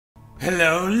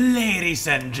Hello ladies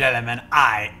and gentlemen,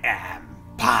 I am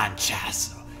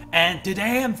PANCZASU, and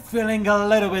today I'm feeling a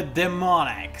little bit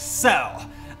demonic. So,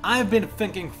 I've been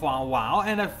thinking for a while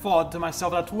and I thought to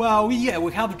myself that, well, yeah,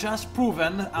 we have just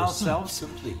proven ourselves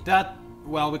that,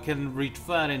 well, we can reach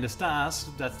third in the stars,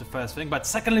 that's the first thing, but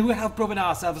secondly, we have proven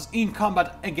ourselves in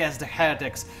combat against the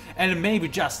heretics, and maybe,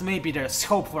 just maybe, there's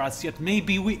hope for us yet,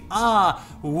 maybe we are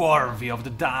worthy of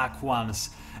the Dark Ones,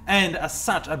 and as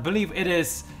such, I believe it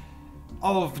is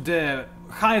of the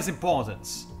highest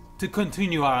importance to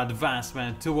continue our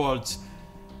advancement towards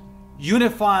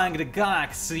unifying the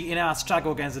galaxy in our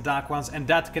struggle against the Dark Ones, and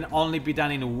that can only be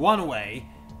done in one way: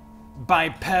 by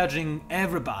purging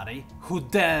everybody who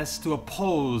dares to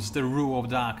oppose the rule of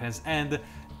darkness. And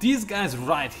these guys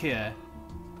right here,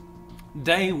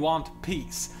 they want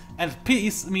peace, and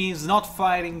peace means not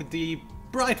fighting the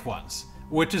bright ones,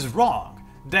 which is wrong.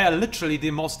 They are literally the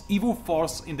most evil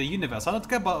force in the universe. I don't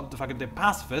care about the fact that they're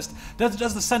pacifist. That's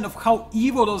just a sign of how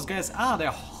evil those guys are. They're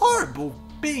horrible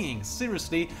beings.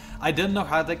 Seriously, I don't know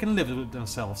how they can live with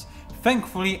themselves.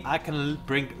 Thankfully, I can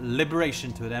bring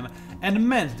liberation to them and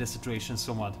mend the situation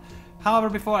somewhat. However,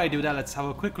 before I do that, let's have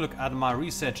a quick look at my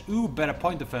research. Ooh, better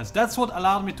point defense. That's what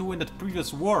allowed me to win that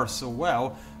previous war so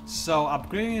well. So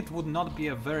upgrading it would not be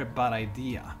a very bad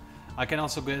idea. I can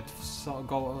also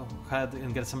go ahead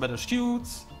and get some better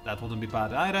shoots, that wouldn't be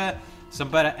bad either. Some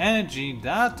better energy,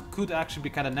 that could actually be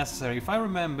kind of necessary if I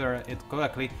remember it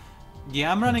correctly.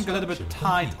 Yeah, I'm running a little bit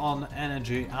tight on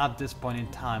energy at this point in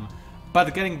time,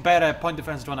 but getting better point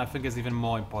defense drone I think is even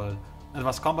more important.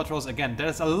 Advanced combat rolls, again,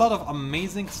 there's a lot of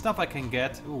amazing stuff I can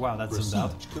get. Ooh, wow, that's zoomed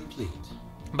out. Complete.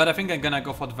 But I think I'm gonna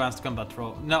go for advanced combat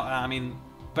roll. No, I mean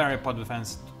better point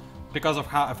defense because of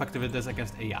how effective it is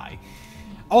against AI.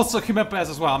 Also human players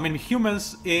as well. I mean,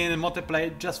 humans in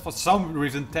multiplayer just for some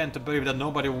reason tend to believe that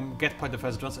nobody will get point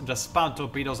defense drones and just spam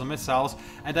torpedoes and missiles,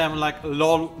 and I'm like,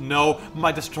 lol, no,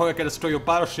 my destroyer can destroy your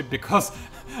battleship because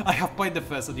I have point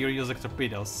defense and you're using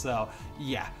torpedoes. So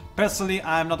yeah, personally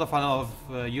I'm not a fan of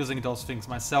using those things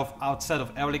myself outside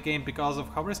of early game because of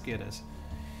how risky it is.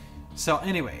 So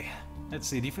anyway, let's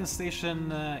see, defense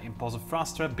station, impulsive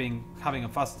thruster, having a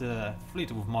faster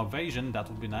fleet with more evasion, that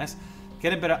would be nice.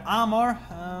 Getting better armor,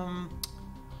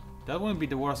 that wouldn't be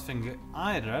the worst thing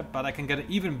either, but I can get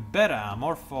even better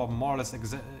armor for more or less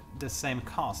the same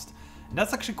cost. And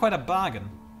that's actually quite a bargain.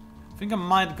 I think I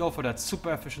might go for that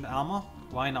super efficient armor,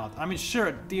 why not? I mean,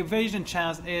 sure, the evasion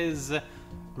chance is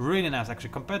really nice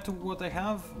actually, compared to what I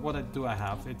have. What do I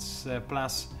have? It's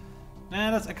plus,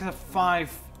 that's extra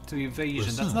 5 to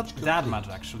evasion, that's not that much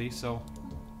actually, so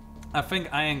I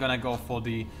think I am gonna go for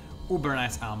the uber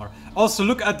nice armor. Also,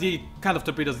 look at the kind of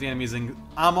torpedoes the enemy is using.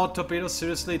 Armor torpedoes,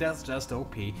 seriously, that's just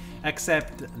OP.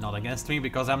 Except not against me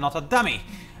because I'm not a dummy.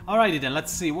 Alrighty then,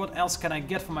 let's see, what else can I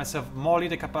get for myself? More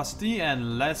leader capacity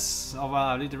and less of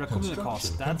a leader recruitment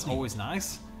cost. That's always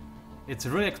nice. It's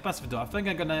really expensive though. I think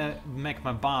I'm gonna make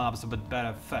my bar ups a bit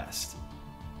better first,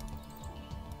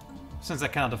 since I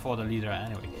cannot afford a leader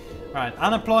anyway. Right,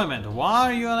 unemployment.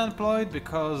 Why are you unemployed?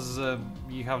 Because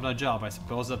you have no job, I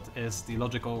suppose. That is the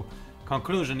logical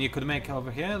conclusion you could make over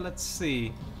here. Let's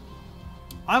see.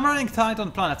 I'm running tight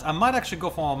on planets. I might actually go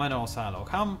for a mineral silo.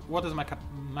 What is my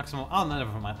maximum? Oh, no,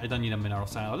 never mind. I don't need a mineral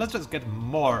silo. Let's just get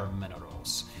more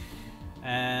minerals.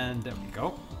 And there we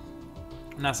go.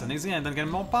 Nice and easy. And then get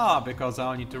more power because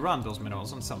I'll need to run those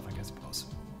minerals on something, I suppose.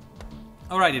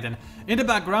 Alrighty then. In the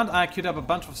background, I queued up a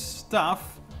bunch of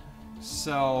stuff.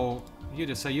 So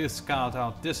you scout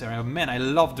out this area. Man, I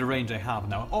love the range I have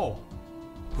now. Oh,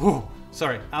 whew.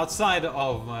 Sorry. Outside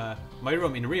of my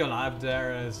room in real life,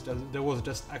 there was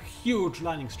just a huge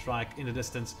lightning strike in the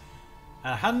distance.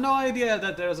 I had no idea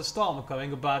that there is a storm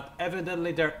coming, but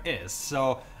evidently there is.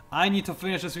 So I need to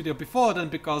finish this video before then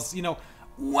because, you know,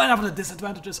 one of the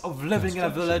disadvantages of living in a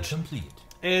village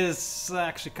is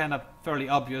actually kind of fairly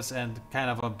obvious and kind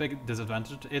of a big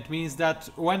disadvantage. It means that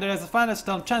when there is a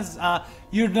thunderstorm, chances are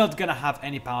you're not gonna have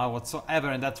any power whatsoever,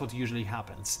 and that's what usually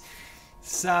happens.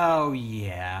 So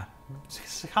yeah.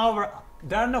 However,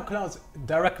 there are no clouds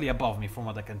directly above me from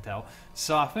what I can tell,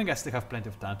 so I think I still have plenty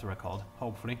of time to record,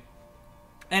 hopefully.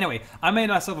 Anyway, I made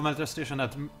myself a military station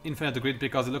at Infinite Grid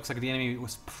because it looks like the enemy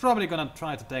was probably gonna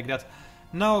try to take that.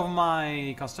 Now of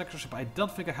my construction ship, I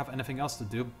don't think I have anything else to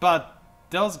do, but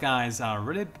those guys are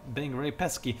really being really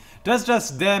pesky. That's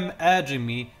just them urging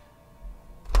me.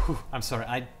 Whew, I'm sorry,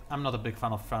 I'm not a big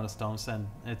fan of thunderstorms, and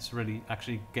it's really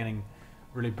actually getting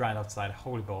really bright outside.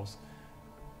 Holy balls.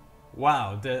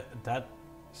 Wow, that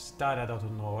started out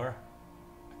of nowhere.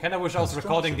 I kinda wish I was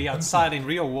recording the outside in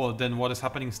real world than what is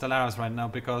happening in Stellaris right now,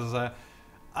 because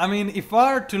I mean, if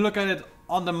I were to look at it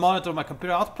on the monitor of my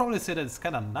computer, I'd probably say that it's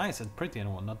kind of nice and pretty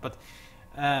and whatnot, but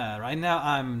right now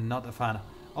I'm not a fan.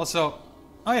 Also,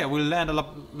 oh yeah, we learned a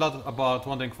lot about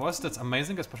Wandering Forest. That's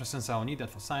amazing, especially since I'll need that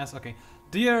for science. Okay,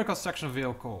 dear construction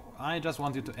vehicle, I just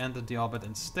want you to enter the orbit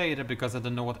and stay there because I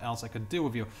don't know what else I could do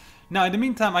with you. Now, in the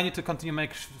meantime, I need to continue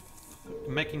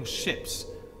making ships.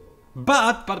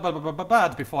 But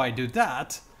before I do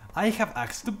that, I have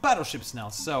access to battleships now.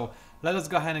 So let us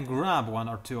go ahead and grab 1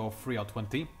 or 2 or 3 or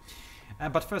 20.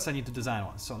 But first, I need to design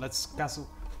one. So let's cancel.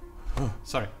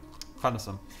 Sorry, found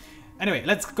some. Anyway,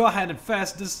 let's go ahead and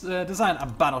first design a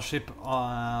battleship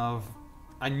of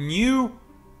a new,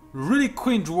 really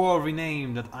cringe-worthy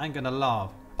name that I'm gonna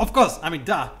love. Of course, I mean,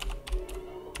 duh.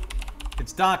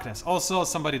 It's Darkness. Also,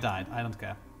 somebody died. I don't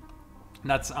care.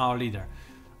 That's our leader.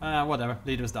 Whatever,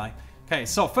 leaders die. Okay,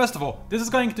 so first of all, this is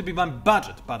going to be my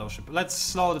budget battleship. Let's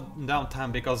slow down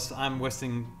time because I'm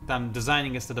wasting time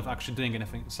designing instead of actually doing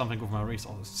something with my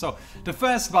resources. So the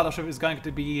first battleship is going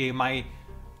to be my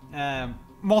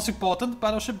most important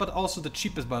battleship, but also the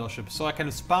cheapest battleship. So I can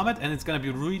spam it and it's going to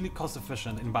be really cost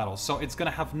efficient in battle. So it's going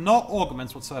to have no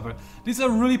augments whatsoever. These are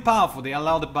really powerful. They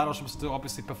allow the battleships to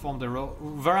obviously perform the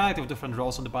variety of different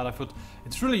roles on the battlefield.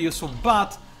 It's really useful,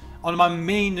 but on my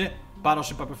main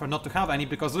battleship I prefer not to have any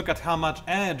because look at how much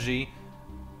energy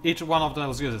each one of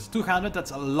those uses. 200, that's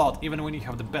a lot, even when you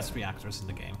have the best reactors in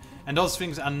the game. And those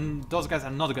things and those guys are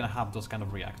not gonna have those kind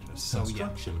of reactors. So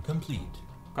construction complete.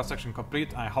 Construction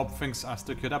complete. I hope things are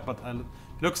still queued up, but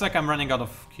looks like I'm running out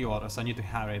of queue orders, so I need to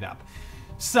hurry it up.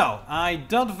 So I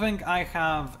don't think I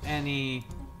have any.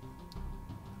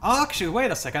 Oh, actually, wait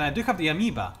a second. I do have the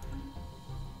amoeba,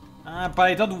 but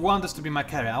I don't want this to be my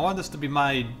carrier. I want this to be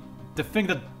the thing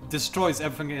that destroys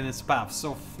everything in its path.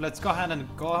 So let's go ahead and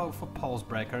go for pulse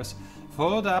breakers,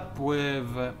 followed up with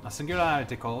a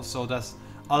singularity call. So that's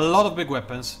a lot of big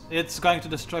weapons. It's going to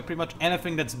destroy pretty much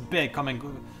anything that's big coming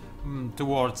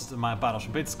towards my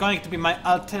battleship. It's going to be my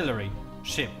artillery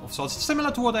ship of sorts,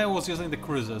 similar to what I was using the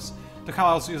cruisers, to how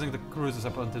I was using the cruisers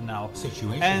up until now.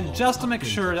 And just to make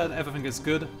sure that everything is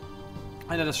good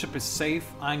and that the ship is safe,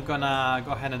 I'm gonna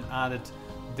go ahead and add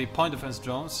the point defense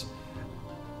drones.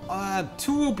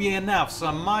 2 will be enough, so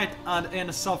I might add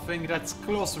in something that's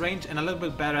close range and a little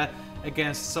bit better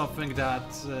against something that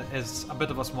is a bit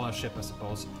of a smaller ship, I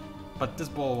suppose. But this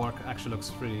bulwark actually looks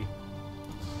pretty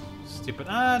stupid.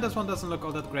 This one doesn't look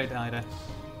all that great either.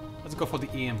 Let's go for the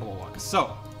EM bulwark.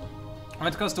 So,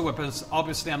 when it comes to weapons,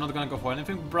 obviously I'm not gonna go for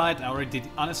anything bright. I already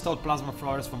did uninstalled plasma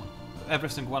throwers from every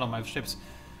single one of my ships.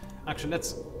 Actually,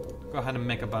 let's go ahead and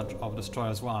make a bunch of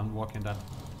destroyers while I'm working that.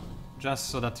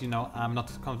 Just so that, you know, I'm not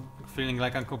feeling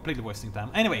like I'm completely wasting time.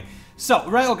 Anyway, so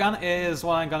railgun is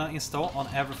what I'm gonna install on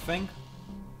everything.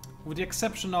 With the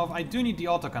exception of, I do need the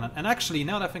autocannon. And actually,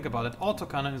 now that I think about it,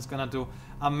 autocannon is gonna do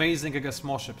amazing against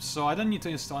small ships. So I don't need to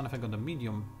install anything on the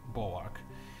medium bulwark.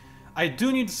 I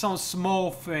do need some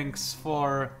small things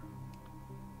for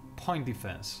point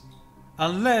defense.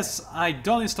 Unless I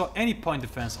don't install any point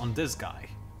defense on this guy.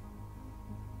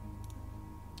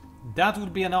 That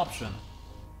would be an option.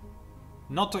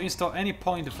 Not to install any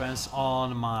point defense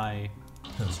on my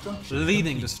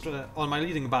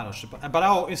leading battleship, but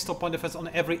I'll install point defense on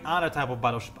every other type of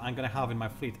battleship I'm gonna have in my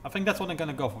fleet. I think that's what I'm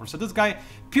gonna go for. So this guy,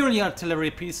 purely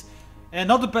artillery piece, and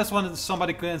not the best one that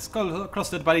somebody can skull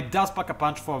across it, but it does pack a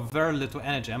punch for very little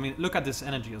energy. I mean, look at this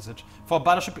energy usage. For a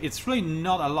battleship, it's really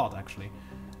not a lot, actually.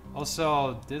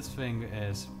 Also, this thing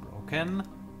is broken.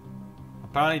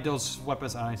 Apparently those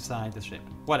weapons are inside the ship.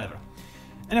 Whatever.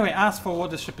 Anyway, as for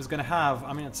what this ship is gonna have,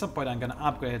 I mean, at some point I'm gonna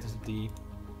upgrade the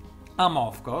ammo,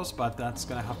 of course, but that's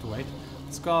gonna have to wait.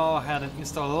 Let's go ahead and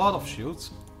install a lot of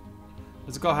shields.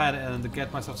 Let's go ahead and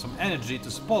get myself some energy to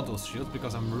support those shields,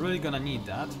 because I'm really gonna need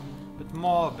that. Bit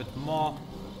more, bit more.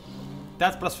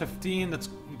 That's plus 15, that's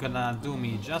gonna do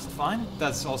me just fine.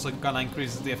 That's also gonna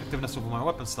increase the effectiveness of my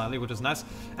weapon slightly, which is nice.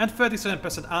 And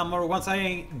 37% armor. Once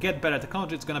I get better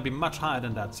technology, it's gonna be much higher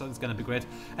than that, so it's gonna be great.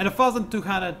 And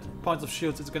 1,200 points of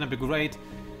shields, it's gonna be great.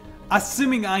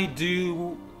 Assuming I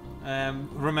do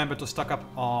remember to stock up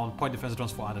on point defense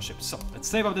drones for other ships. So, let's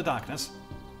save up the darkness.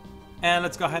 And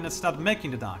let's go ahead and start making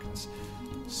the darkness.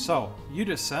 So, you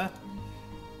just sir.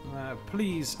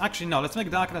 Please, actually no, let's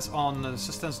make darkness on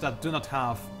systems that do not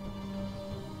have.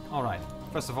 Alright,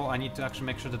 first of all I need to actually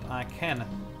make sure that I can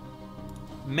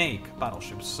make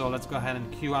battleships, so let's go ahead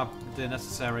and queue up the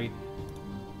necessary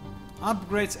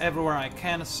upgrades everywhere I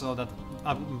can so that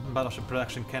battleship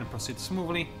production can proceed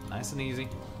smoothly, nice and easy.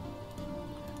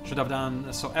 Should have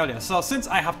done so earlier. So since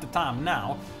I have the time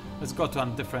now, let's go to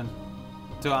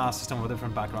a system with a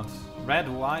different background. Red,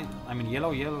 white, I mean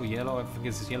yellow, yellow, yellow, everything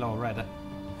is yellow or red.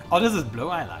 Oh, this is blue,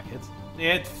 I like it.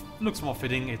 It looks more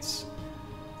fitting.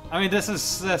 I mean, this is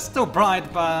still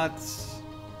bright, but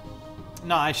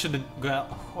no, I shouldn't go.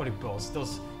 Holy balls!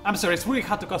 I'm sorry. It's really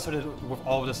hard to concentrate with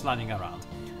all this lying around.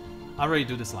 I really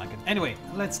do dislike it. Anyway,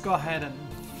 let's go ahead and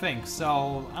think.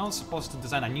 So I was supposed to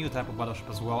design a new type of battleship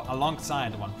as well,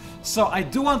 alongside one. So I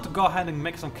do want to go ahead and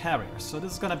make some carriers. So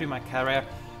this is gonna be my carrier.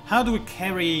 How do we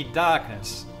carry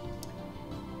darkness?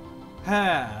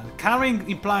 Carrying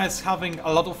implies having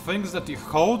a lot of things that you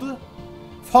hold.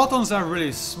 Photons are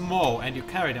really small and you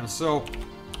carry them, so...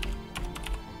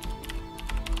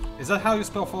 Is that how you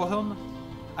spell photon?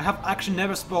 I have actually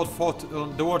never spelled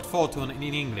the word photon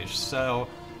in English, so...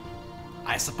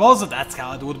 I suppose that's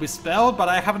how it would be spelled, but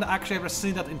I haven't actually ever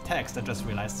seen that in text, I just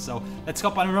realized. So let's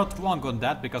hope I'm not wrong on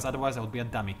that, because otherwise I would be a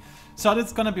dummy. So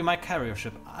that's gonna be my carrier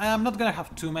ship. I'm not gonna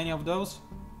have too many of those,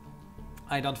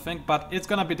 I don't think, but it's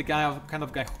gonna be the kind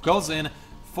of guy who goes in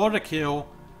for the kill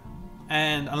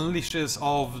and unleashes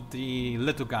all of the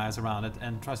little guys around it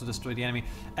and tries to destroy the enemy.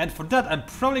 And for that, I'm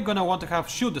probably gonna want to have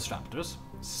shield disruptors,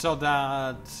 so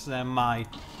that my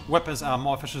weapons are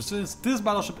more efficient, since this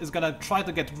battleship is gonna try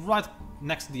to get right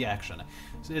next to the action.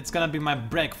 So it's gonna be my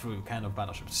breakthrough kind of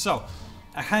battleship. So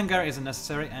a hangar isn't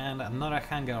necessary, and another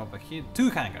hangar over here. 2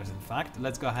 hangars, in fact.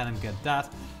 Let's go ahead and get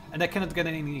that. And I cannot get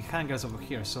any hangars over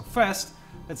here. So first,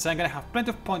 let's say I'm gonna have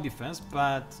plenty of point defense,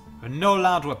 but no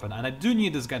large weapon. And I do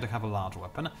need this guy to have a large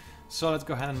weapon. So let's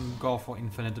go ahead and go for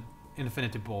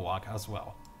infinity bulwark as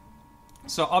well.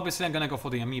 So obviously I'm gonna go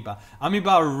for the amoeba. Amoeba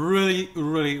are really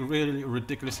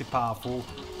ridiculously powerful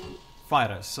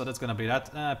fighters. So that's gonna be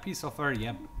that. Peace offer,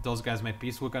 yep, those guys made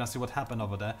peace. We're gonna see what happened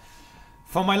over there.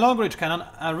 For my long range cannon,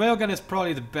 a railgun is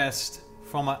probably the best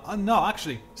for my... no,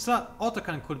 actually, so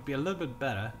autocannon could be a little bit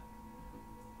better,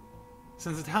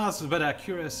 since it has better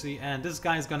accuracy, and this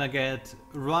guy is gonna get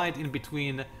right in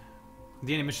between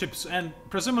the enemy ships, and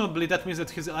presumably that means that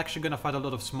he's actually gonna fight a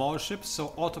lot of smaller ships, so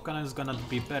autocannon is gonna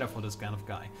be better for this kind of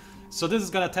guy. So this is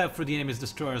gonna tear through the enemy's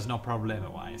destroyers, no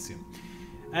problemo, I assume.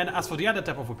 And as for the other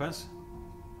type of weapons...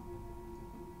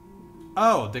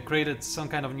 Oh, they created some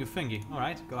kind of new thingy.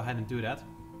 Alright, go ahead and do that.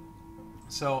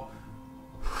 So...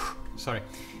 sorry.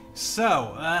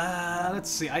 So, let's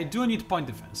see, I do need point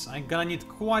defense. I'm gonna need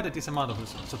quite a decent amount of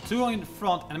this. So 2 in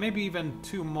front, and maybe even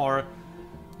 2 more,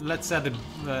 let's say,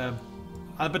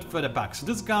 a bit further back. So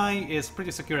this guy is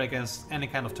pretty secure against any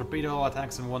kind of torpedo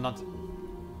attacks and whatnot.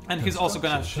 And he's also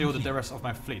gonna shield the rest of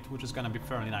my fleet, which is gonna be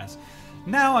fairly nice.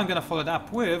 Now I'm gonna follow it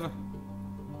up with...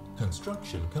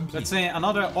 Construction complete. Let's say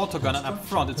another autogun up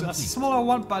front. It's a smaller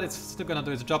one, but it's still gonna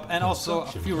do its job. And also a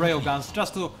few railguns,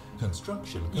 just to...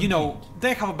 You know,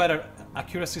 they have a better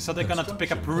accuracy, so they're gonna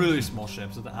pick up really small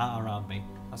ships that are around me,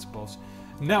 I suppose.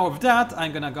 Now with that,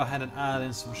 I'm gonna go ahead and add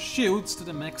in some shields to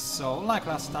the mix. So like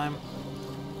last time,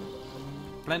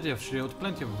 plenty of shield,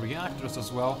 plenty of reactors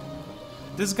as well.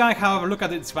 This guy, however, look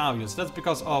at its values. That's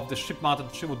because of the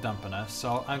ship-mounted shield dampener.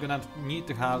 So I'm gonna need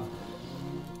to have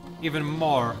even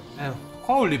more.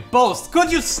 Holy balls!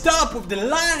 Could you stop with the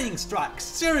lightning strikes?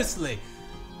 Seriously!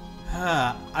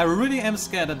 I really am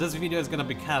scared that this video is gonna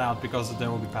be cut out because there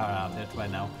will be power outage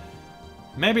right now.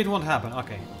 Maybe it won't happen.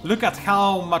 Okay. Look at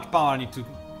how much power I need to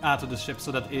add to the ship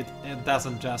so that it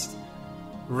doesn't just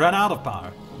run out of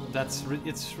power.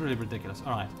 It's really ridiculous.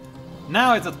 Alright.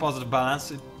 Now it's at positive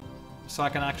balance, so I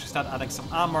can actually start adding some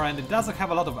armor, and it doesn't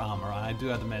have a lot of armor, I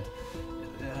do admit.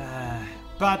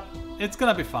 But it's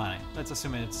gonna be fine. Let's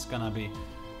assume it's gonna be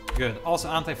good. Also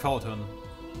anti-photon.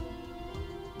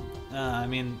 I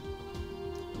mean,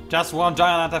 just one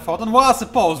giant anti-photon? Well, I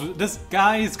suppose this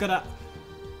guy is gonna...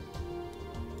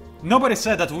 Nobody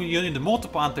said that you need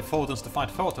multiple anti-photons to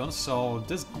fight photons, so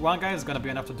this one guy is gonna be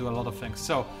enough to do a lot of things.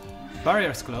 So,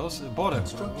 barriers closed, border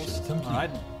closed.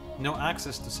 Alright, no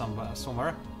access to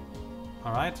somewhere.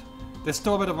 Alright, there's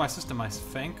still a bit of my system, I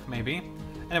think, maybe.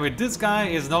 Anyway, this guy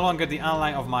is no longer the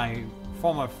ally of my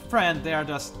former friend, they are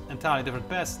just entirely different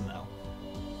pests now.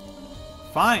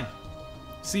 Fine.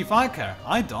 See if I care.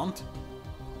 I don't.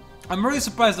 I'm really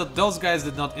surprised that those guys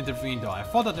did not intervene though. I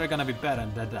thought that they're gonna be better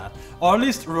than that. Or at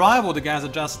least rival the guys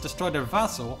that just destroyed their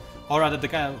vassal, or rather the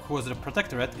guy who was the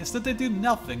protectorate. Instead they did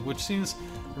nothing, which seems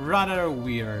rather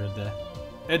weird.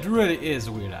 It really is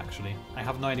weird actually. I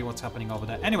have no idea what's happening over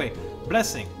there. Anyway,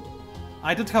 blessing.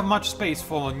 I don't have much space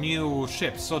for new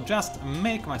ships, so just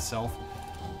make myself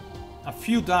a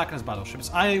few darkness battleships.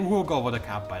 I will go over the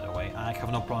cap, by the way. I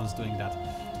have no problems doing that.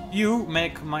 You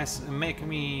make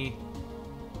me...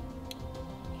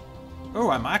 Oh,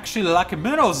 I'm actually Lucky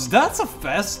Minerals. That's a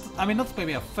first. I mean, not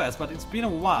maybe a first, but it's been a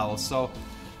while, so...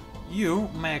 you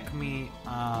make me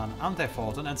an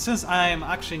anti-photon, and since I'm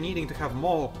actually needing to have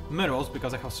more minerals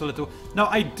because I have so little... Now,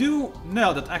 I do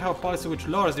know that I have a policy which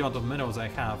lowers the amount of minerals I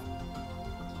have.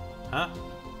 Huh?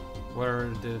 Where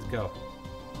did it go?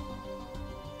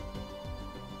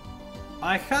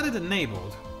 I had it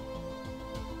enabled.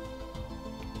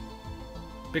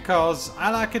 Because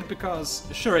I like it because,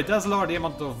 sure, it does lower the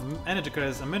amount of energy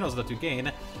credits and minerals that you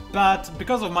gain, but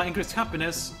because of my increased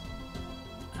happiness,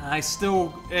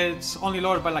 it's only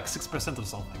lowered by like 6% or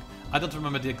something. I don't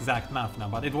remember the exact math now,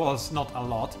 but it was not a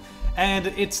lot. And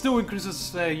it still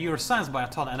increases your science by a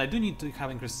ton, and I do need to have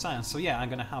increased science, so yeah, I'm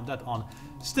gonna have that on.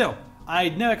 Still, I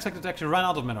never expected to actually run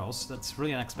out of minerals. That's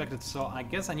really unexpected, so I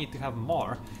guess I need to have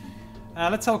more.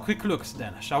 Let's have a quick look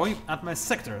then, shall we? At my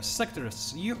sectors.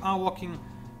 Sectors, you are working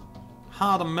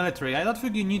hard on military. I don't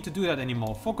think you need to do that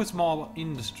anymore. Focus more on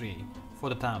industry for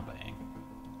the time being.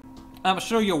 I'm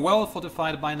sure you're well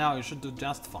fortified by now, you should do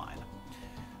just fine.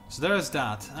 So there's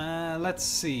that. Let's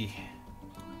see.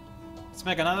 Let's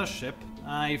make another ship.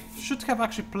 I should have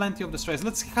actually plenty of destroyers.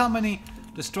 Let's see how many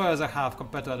destroyers I have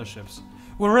compared to other ships.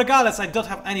 Well, regardless, I don't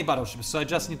have any battleships, so I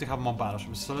just need to have more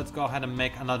battleships. So let's go ahead and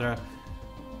make another...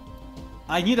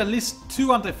 I need at least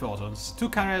 2 anti-photons. 2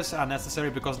 carriers are necessary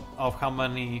because of how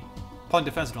many point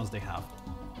defense drones they have.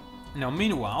 Now,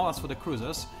 meanwhile, as for the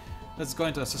cruisers, let's go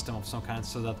into a system of some kind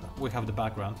so that we have the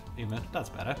background image. That's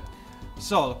better.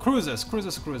 So,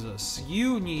 cruisers.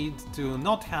 You need to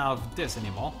not have this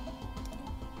anymore.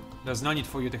 There's no need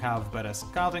for you to have better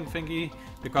scouting thingy,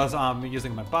 because I'm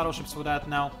using my battleships for that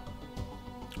now.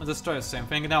 Destroyers, same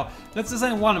thing. Now, let's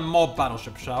design one more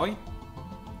battleship, shall we?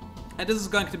 And this is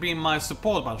going to be my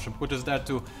support battleship, which is there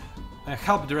to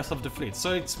help the rest of the fleet.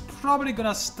 So it's probably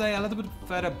gonna stay a little bit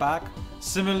further back,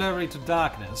 similarly to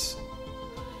Darkness.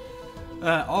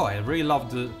 Oh, I really love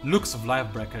the looks of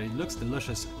Lifebreaker. It looks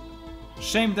delicious.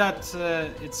 Shame that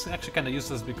it's actually kind of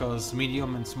useless because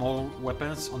medium and small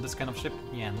weapons on this kind of ship,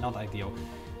 yeah, not ideal.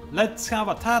 Let's have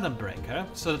a Tandem Breaker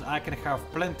so that I can have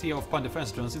plenty of point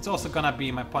defense drones. It's also gonna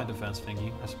be my point defense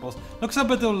thingy, I suppose. Looks a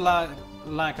bit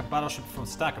like a battleship from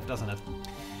StarCraft, doesn't it?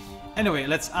 Anyway,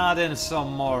 let's add in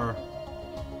some more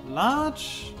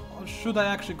large. Or should I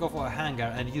actually go for a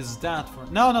hangar and use that for...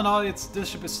 No, this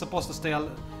ship is supposed to stay a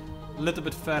little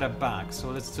bit further back,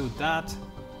 so let's do that.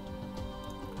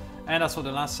 And as for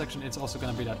the last section, it's also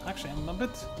gonna be that. Actually, I'm a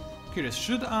bit curious.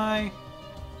 Should I...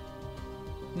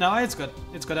 No, it's good.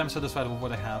 It's good. I'm satisfied with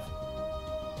what I have.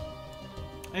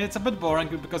 It's a bit boring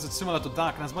because it's similar to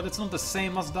Darkness, but it's not the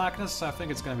same as Darkness, so I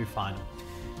think it's gonna be fine.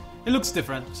 It looks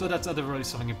different, so that's really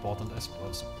something important, I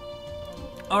suppose.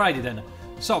 Alrighty then.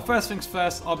 So, first things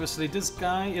first, obviously, this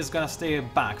guy is gonna stay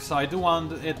back, so I do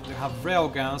want it to have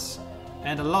railguns,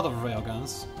 and a lot of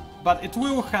railguns, but it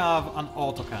will have an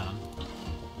autocannon.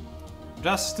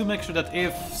 Just to make sure that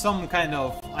if some kind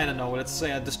of, I don't know, let's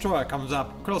say a destroyer comes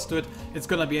up close to it, it's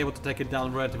gonna be able to take it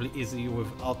down relatively easy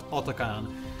without autocannon.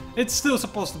 It's still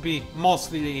supposed to be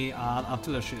mostly an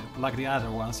artillery ship, like the other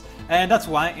ones, and that's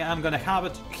why I'm gonna have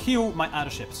it kill my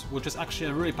other ships, which is actually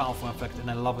a really powerful effect,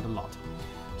 and I love it a lot.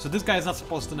 So this guy is not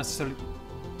supposed to necessarily...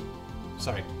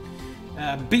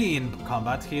 be in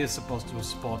combat, he is supposed to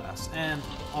support us, and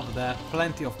over there,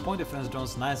 plenty of point defense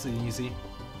drones, nice and easy.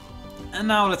 And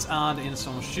now let's add in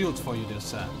some shields for you, dear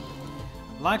sir.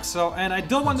 Like so, and I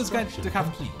don't want this guy to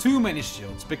have too many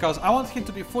shields, because I want him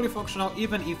to be fully functional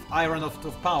even if I run out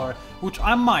of power, which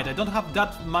I might. I don't have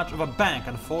that much of a bank,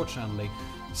 unfortunately.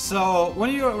 So,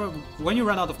 when you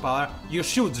run out of power, your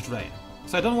shields drain.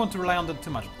 So I don't want to rely on them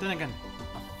too much. Then again,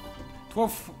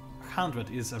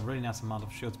 1200 is a really nice amount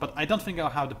of shields, but I don't think I'll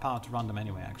have the power to run them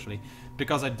anyway, actually,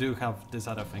 because I do have this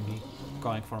other thingy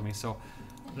going for me. So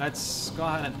let's go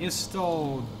ahead and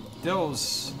install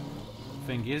those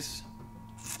thingies,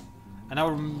 and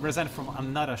I'll resign from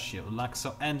another shield, like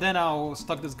so, and then I'll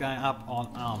stock this guy up on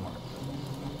armor,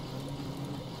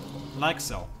 like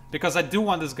so, because I do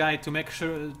want this guy to make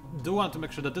sure,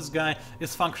 that this guy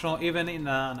is functional even in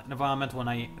an environment when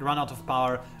I run out of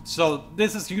power. So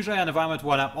this is usually an environment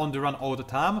when I'm on the run all the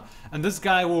time, and this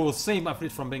guy will save my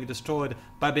fleet from being destroyed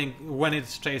by when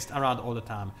it's chased around all the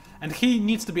time. And he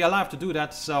needs to be alive to do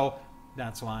that, so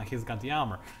that's why he's got the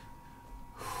armor.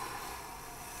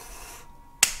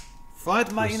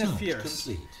 Fight my inner fears.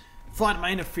 Fight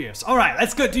my inner fears. Alright,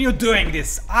 let's continue doing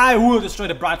this. I will destroy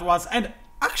the bright ones, and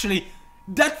actually,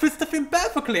 that fits the theme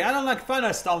perfectly. I don't like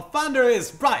thunderstorm. Thunder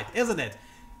is bright, isn't it?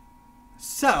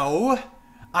 So,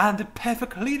 I'm the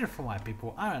perfect leader for my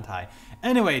people, aren't I?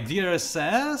 Anyway, dear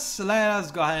says, let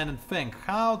us go ahead and think.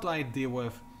 How do I deal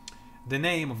with the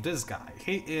name of this guy?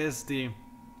 He's...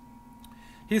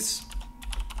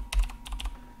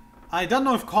 I don't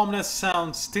know if calmness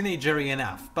sounds teenagery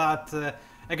enough, but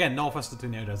again, no offense to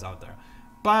teenagers out there.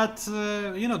 But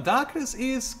you know, darkness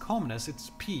is calmness.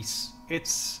 It's peace.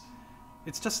 It's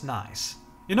just nice.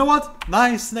 You know what?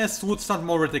 Niceness would sound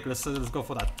more ridiculous, so let's go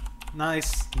for that.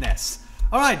 Niceness.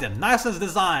 Alright then, niceness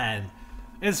design.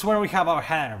 It's where we have our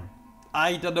harem.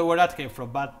 I don't know where that came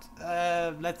from, but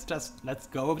let's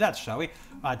go with that, shall we?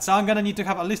 Alright, so I'm gonna need to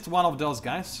have at least one of those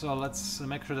guys, so let's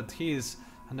make sure that he is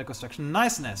under construction.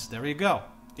 Niceness, there you go.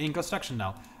 In construction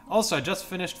now. Also, I just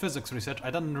finished physics research.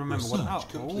 I don't remember what.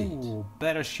 Oh,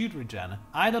 better shield regen.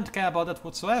 I don't care about that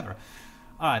whatsoever.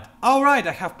 Alright,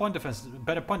 I have point defense,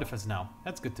 better point defense now.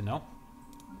 That's good to know.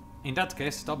 In that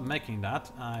case, stop making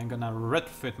that. I'm gonna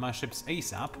retrofit my ships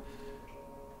ASAP.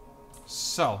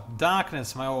 So,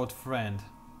 darkness, my old friend.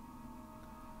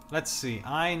 Let's see,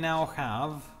 I now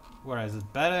have... Where is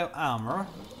it? Better armor.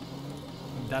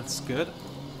 That's good.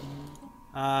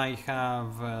 I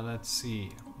have, let's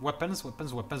see... Weapons,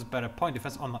 better point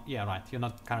defense. Oh, no, yeah, right, you're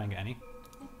not carrying any.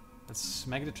 Let's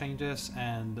make the changes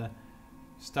and...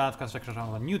 start construction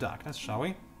of a new darkness, shall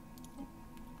we?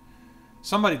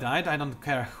 Somebody died, I don't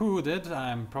care who did,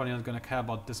 I'm probably not gonna care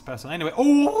about this person anyway.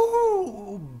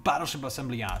 Oh, battleship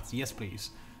assembly yards, yes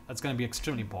please. That's gonna be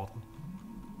extremely important.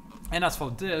 And as for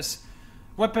this,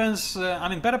 weapons, I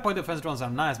mean better point defense drones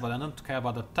are nice, but I don't care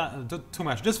about that too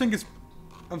much. This thing is,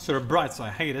 I'm sorry, bright, so I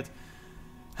hate it.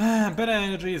 Better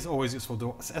energy is always useful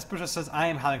though, especially since I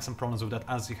am having some problems with that,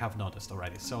 as you have noticed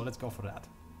already, so let's go for that.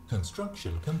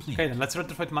 Construction complete. Okay then, let's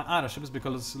retrofit my other ships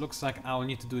because it looks like I'll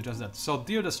need to do just that. So,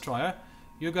 dear destroyer,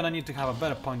 you're gonna need to have a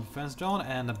better point defense drone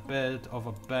and a bit of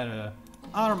a better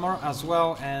armor as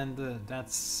well, and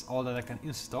that's all that I can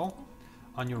install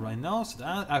on you right now. So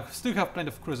I still have plenty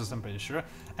of cruisers, I'm pretty sure,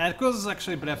 and cruisers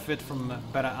actually benefit from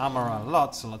better armor a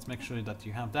lot, so let's make sure that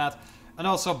you have that. And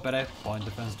also better point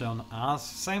defense drone, as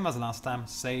same as last time.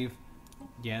 Save,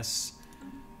 yes,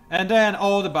 and then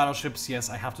all the battleships, yes,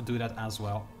 I have to do that as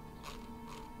well.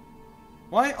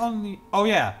 Why only... Oh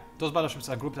yeah, those battleships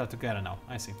are grouped out together now,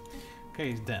 I see.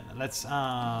 Okay then, let's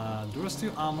do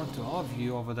steel armor to all of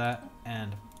you over there,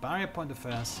 and barrier point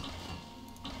defense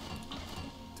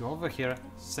to over here,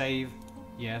 save,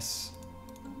 yes.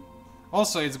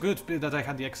 Also, it's good that I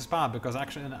had the excess power, because I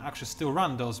actually still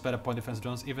run those better point defense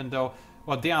drones, even though,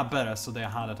 well, they are better, so they are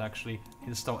harder to actually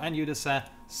install. And you just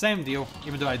same deal,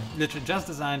 even though I literally just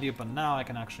designed you, but now I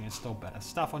can actually install better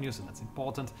stuff on you, so that's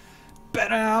important.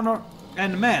 Better armor,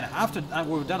 and man, after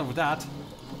we're done with that,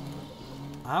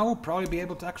 I will probably be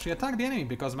able to actually attack the enemy,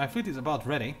 because my fleet is about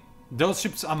ready. Those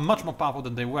ships are much more powerful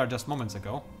than they were just moments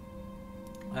ago.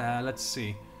 Let's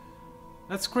see.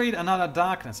 Let's create another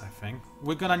darkness, I think.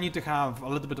 We're gonna need to have a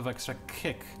little bit of extra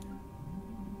kick.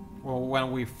 Well,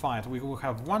 when we fight, we will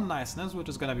have one niceness, which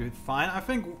is gonna be fine. I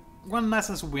think one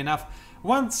niceness will be enough.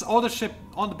 Once all the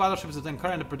battleships that I'm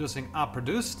currently producing are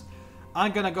produced,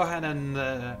 I'm gonna go ahead and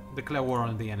declare war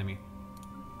on the enemy.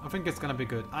 I think it's gonna be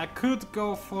good. I could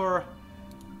go for...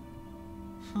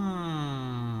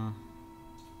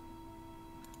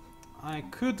 I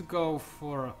could go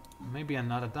for maybe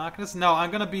another darkness. No,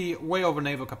 I'm gonna be way over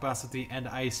naval capacity, and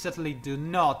I certainly do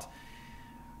not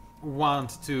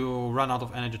want to run out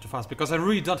of energy too fast, because I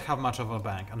really don't have much of a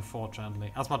bank,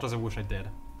 unfortunately, as much as I wish I did.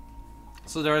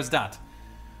 So there is that.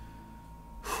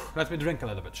 Let me drink a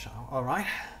little bit, shall I? Alright.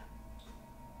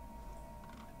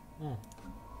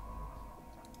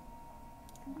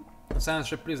 Science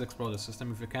ship, please explore the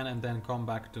system if you can, and then come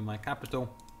back to my capital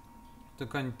to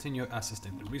continue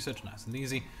assisting the research. Nice and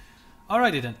easy.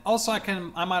 Alrighty then. Also,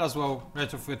 I might as well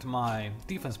retrofit my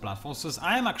defense platforms, since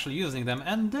I am actually using them,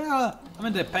 and they're, I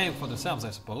mean, they're paying for themselves,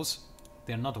 I suppose.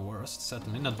 They're not the worst,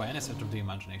 certainly not by any stretch of the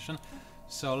imagination.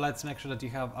 So let's make sure that you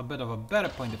have a bit of a better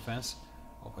point defense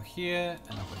over here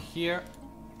and over here.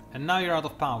 And now you're out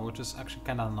of power, which is actually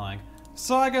kind of annoying.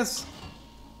 So I guess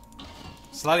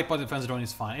slightly point defense drone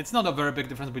is fine. It's not a very big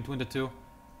difference between the two.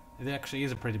 It actually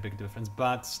is a pretty big difference,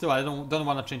 but still, I don't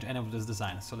want to change any of this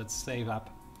design. So let's save up.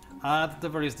 At the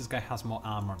very least, this guy has more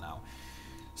armor now.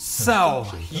 So,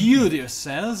 you, dear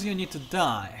says, you need to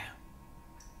die.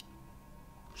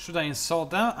 Should I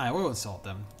insult them? I will insult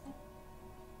them.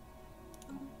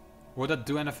 Would that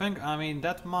do anything? I mean,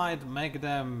 that might make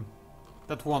them...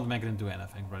 That won't make them do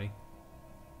anything, really.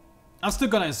 I'm still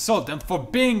gonna insult them for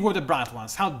being with the bright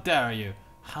ones. How dare you?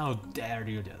 How dare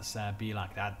you just be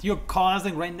like that? You're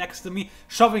causing right next to me,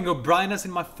 shoving your brightness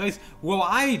in my face. Well,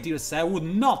 I, dear sir, would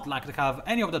not like to have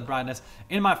any of that brightness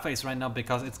in my face right now,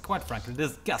 because it's quite frankly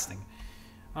disgusting.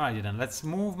 Alrighty then, let's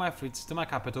move my fleets to my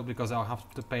capital, because I'll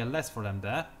have to pay less for them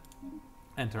there.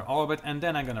 Enter orbit, and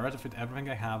then I'm gonna retrofit everything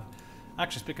I have.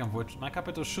 Actually, speaking of which, my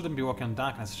capital shouldn't be working on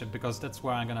Darkness ship because that's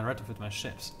where I'm gonna retrofit my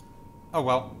ships. Oh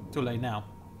well, too late now.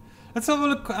 Let's have a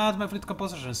look at my fleet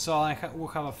composition. So we'll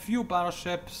have a few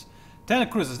battleships, 10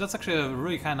 cruisers, that's actually a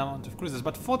really high amount of cruisers,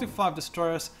 but 45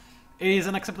 destroyers is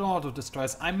an acceptable amount of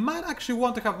destroyers. I might actually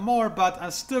want to have more, but I'm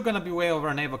still gonna be way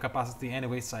over naval capacity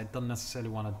anyway, so I don't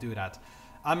necessarily want to do that.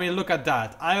 I mean, look at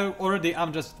that.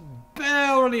 I'm just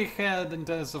barely ahead in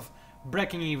terms of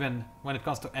breaking even when it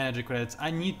comes to energy credits.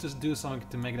 I need to do something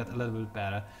to make that a little bit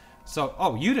better. So,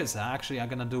 oh, units actually are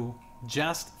gonna do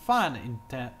just fine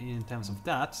in terms of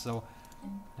that. So,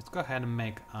 let's go ahead and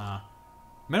make a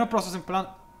mineral processing plant.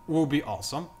 Will be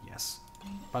awesome, yes.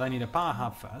 But I need a power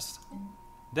hub first.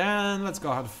 Then let's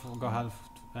go ahead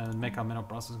and make a mineral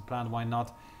processing plant. Why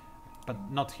not?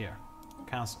 But not here.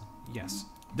 Cancel. Yes.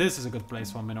 This is a good place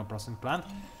for a mineral processing plant.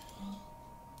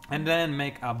 And then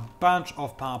make a bunch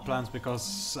of power plants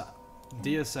because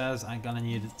DSS I'm gonna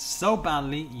need it so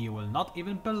badly you will not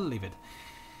even believe it.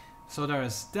 So there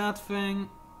is that thing.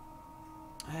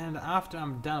 And after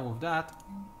I'm done with that,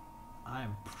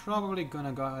 I'm probably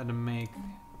gonna go ahead and make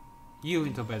you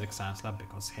into basic science lab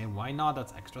because hey, why not?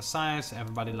 That's extra science.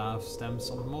 Everybody loves them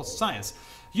some more science.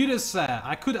 You just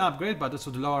I could upgrade, but this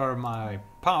would lower my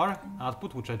power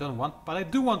output, which I don't want. But I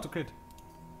do want to create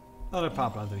another power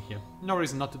plant in here. No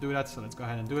reason not to do that, so let's go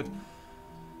ahead and do it.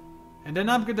 And then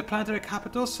upgrade the planetary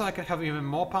capital so I can have even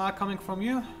more power coming from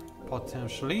you.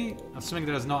 Potentially. Assuming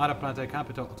there is no other planetary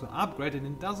capital to upgrade, and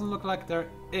it doesn't look like there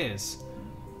is.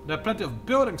 There are plenty of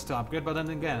buildings to upgrade, but then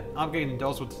again, upgrading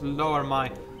those would lower my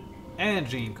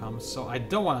energy income, so I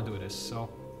don't want to do this. So,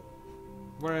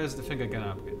 where is the thing I can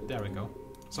upgrade? There we go.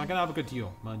 So I can upgrade you,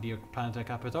 my dear planetary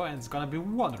capital, and it's gonna be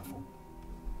wonderful.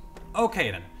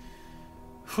 Okay then.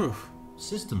 Whew.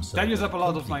 System That used up a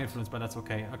lot complete. of my influence, but that's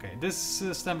okay. Okay, this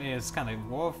system is kind of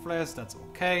worthless, that's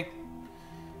okay.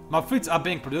 My fleets are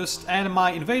being produced, and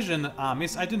my invasion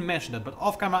armies, I didn't mention that, but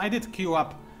off camera I did queue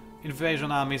up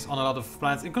invasion armies on a lot of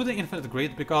planets, including Infinite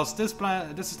Grid, because this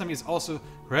system is also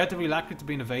relatively likely to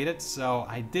be invaded, so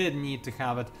I did need to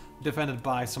have it defended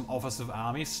by some offensive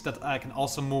armies that I can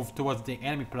also move towards the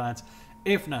enemy planets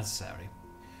if necessary.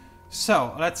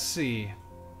 So, let's see.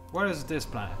 Where is this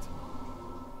planet?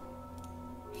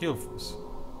 Hilfus.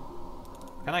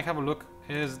 Can I have a look?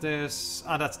 Is this...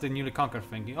 Ah, that's the newly conquered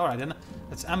thingy. Alright then,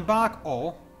 let's embark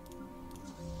all.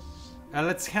 And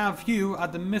let's have you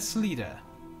at the Misleader.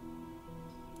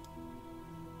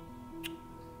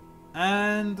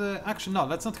 And actually no,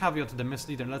 let's not have you to the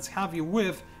Misleader, let's have you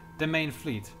with the main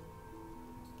fleet.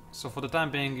 So for the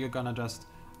time being you're gonna just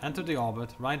enter the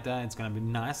orbit right there, it's gonna be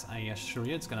nice, I assure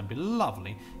you, it's gonna be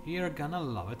lovely. You're gonna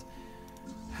love it.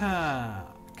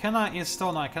 Can I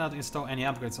install? No, I cannot install any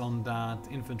upgrades on that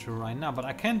infantry right now, but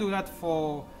I can do that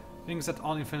for things that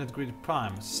on Infinite Grid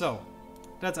Prime. So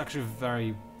that's actually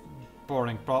very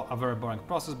boring, a very boring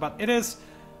process, but it is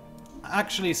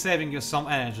actually saving you some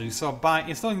energy. So by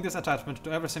installing this attachment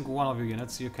to every single one of your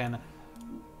units, you can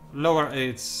lower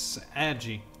its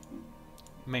energy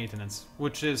maintenance,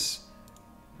 which is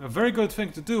a very good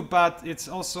thing to do, but it's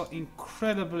also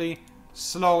incredibly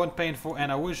slow and painful,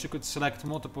 and I wish you could select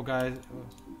multiple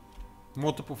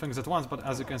things at once, but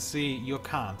as you can see, you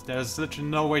can't. There's literally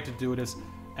no way to do this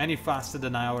any faster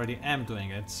than I already am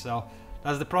doing it, so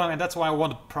that's the problem, and that's why I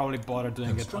won't probably bother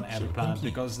doing it on every planet,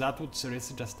 because that would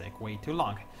seriously just take way too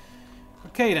long.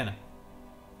 Okay then,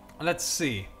 let's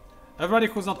see. Everybody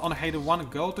who's not on Hated 1,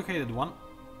 go to Hated 1.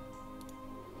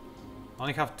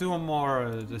 Only have 2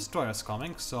 more destroyers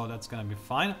coming, so that's gonna be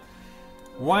fine.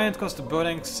 When it comes to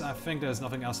buildings, I think there's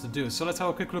nothing else to do. So let's have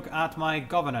a quick look at my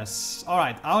governors.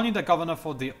 Alright, I'll need a governor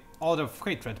for the Order of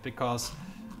Hatred, because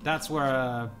that's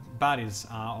where baddies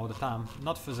are all the time.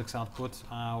 Not physics output.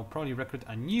 I'll probably recruit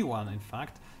a new one, in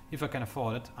fact, if I can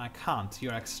afford it. I can't.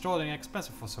 You're extraordinarily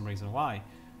expensive for some reason. Why?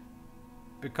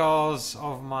 Because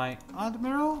of my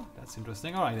admiral? That's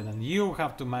interesting. Alright, and then you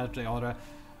have to manage the Order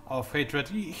of Hatred.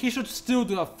 He should still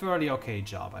do a fairly okay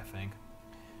job, I think.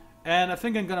 And I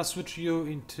think I'm gonna switch you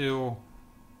into...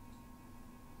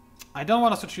 I don't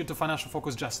want to switch you to financial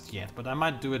focus just yet, but I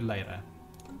might do it later.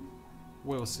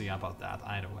 We'll see about that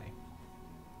either way.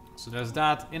 So there's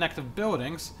that. Inactive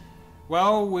buildings.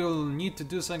 Well, we'll need to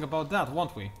do something about that,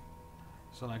 won't we?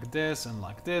 So like this and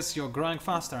like this. You're growing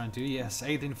faster, aren't you? Yes,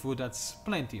 18 food, that's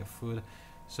plenty of food.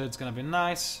 So it's gonna be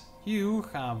nice. You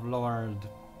have lowered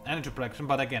energy production,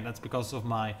 but again, that's because of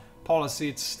my policy.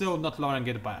 It's still not lowering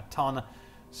it by a ton.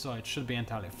 So it should be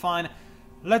entirely fine.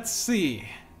 Let's see.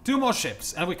 2 more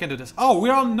ships, and we can do this. Oh,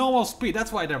 we're on normal speed.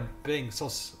 That's why they're being so...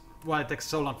 Why it takes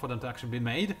so long for them to actually be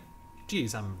made.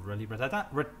 Jeez, I'm really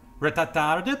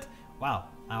retarded. Wow,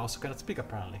 I also cannot speak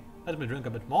apparently. Let me drink a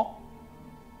bit more.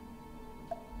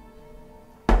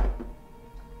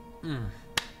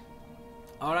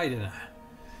 Alrighty then.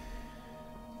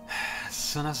 As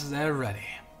soon as they're ready,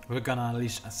 we're gonna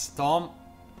unleash a storm.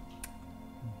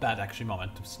 Bad actually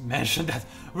moment to mention that.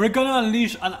 We're gonna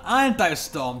unleash an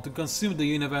anti-storm to consume the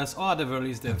universe, or at the very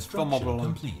least the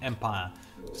formidable empire.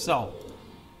 So,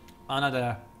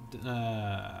 another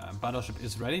battleship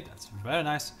is ready. That's very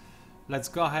nice. Let's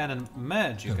go ahead and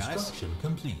merge you guys. Construction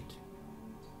complete.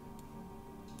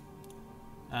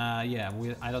 Yeah,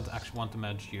 I don't actually want to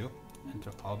merge you.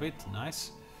 Enter orbit,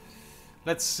 nice.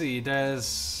 Let's see,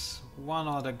 there's one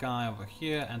other guy over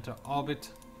here. Enter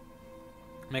orbit.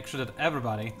 Make sure that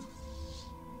everybody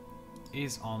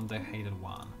is on the hated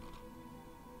one.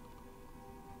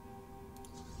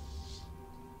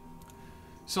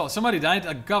 So, somebody died,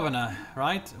 a governor,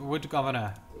 right? Which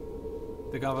governor?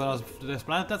 The governor of this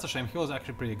planet? That's a shame, he was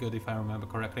actually pretty good if I remember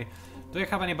correctly. Do you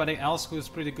have anybody else who's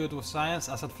pretty good with science,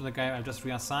 aside from the guy I just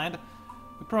reassigned?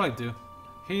 We probably do.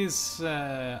 He's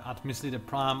at Misleader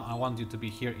Prime. I want you to be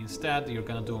here instead. You're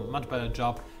gonna do a much better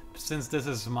job, since this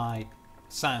is my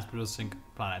science-producing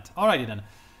planet. Alrighty then.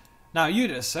 Now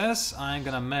Uter says I'm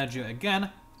gonna merge you again,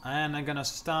 and I'm gonna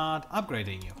start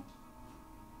upgrading you.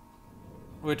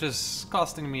 Which is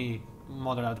costing me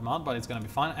moderate amount, but it's gonna be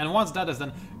fine. And once that is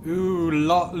done, ooh,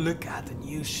 look at the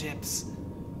new ships.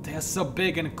 They are so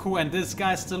big and cool, and this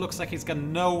guy still looks like he's got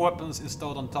no weapons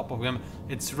installed on top of him.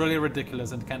 It's really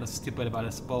ridiculous and kind of stupid, but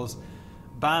I suppose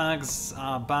bags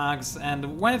are bags.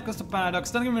 And when it comes to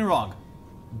Paradox, don't get me wrong,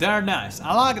 they're nice.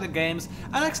 I like the games.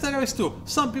 I like Stellaris too.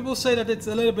 Some people say that it's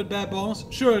a little bit bare bones.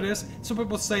 Sure it is. Some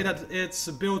people say that it's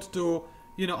built to,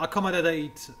 you know,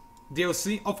 accommodate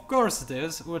DLC. Of course it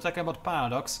is. We're talking about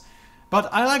Paradox. But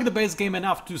I like the base game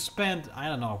enough to spend, I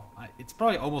don't know, it's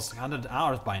probably almost 100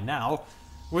 hours by now.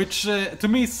 Which to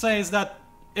me says that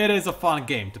it is a fun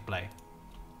game to play.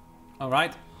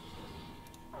 Alright.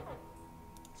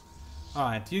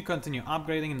 Alright, you continue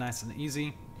upgrading, nice and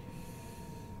easy.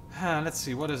 Let's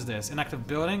see, what is this? Inactive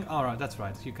building? Alright, that's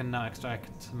right. You can now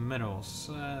extract minerals.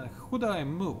 Who do I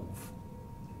move?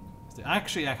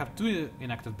 Actually, I have 2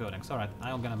 inactive buildings. Alright,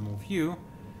 I'm gonna move you.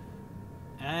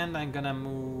 And I'm gonna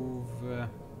move...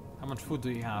 how much food do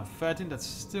you have? 13, that's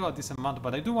still a decent amount,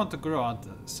 but I do want to grow at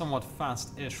a somewhat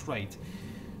fast-ish rate.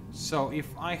 So if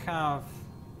I have...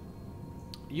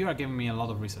 You are giving me a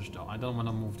lot of research though. I don't want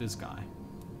to move this guy.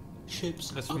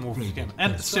 Ships Let's move upgraded. him.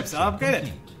 And ships are upgraded!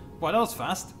 Complete. Well, that was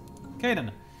fast. Okay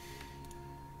then.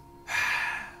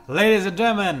 Ladies and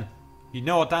gentlemen, you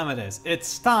know what time it is.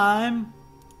 It's time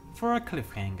for a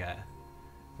cliffhanger.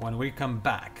 When we come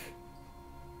back,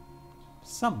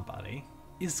 somebody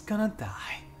is gonna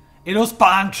die. It was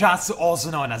PANCZASU,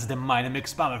 also known as the Mighty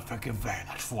Mix Spammer. Thank you very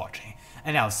much for watching,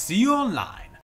 and I'll see you online.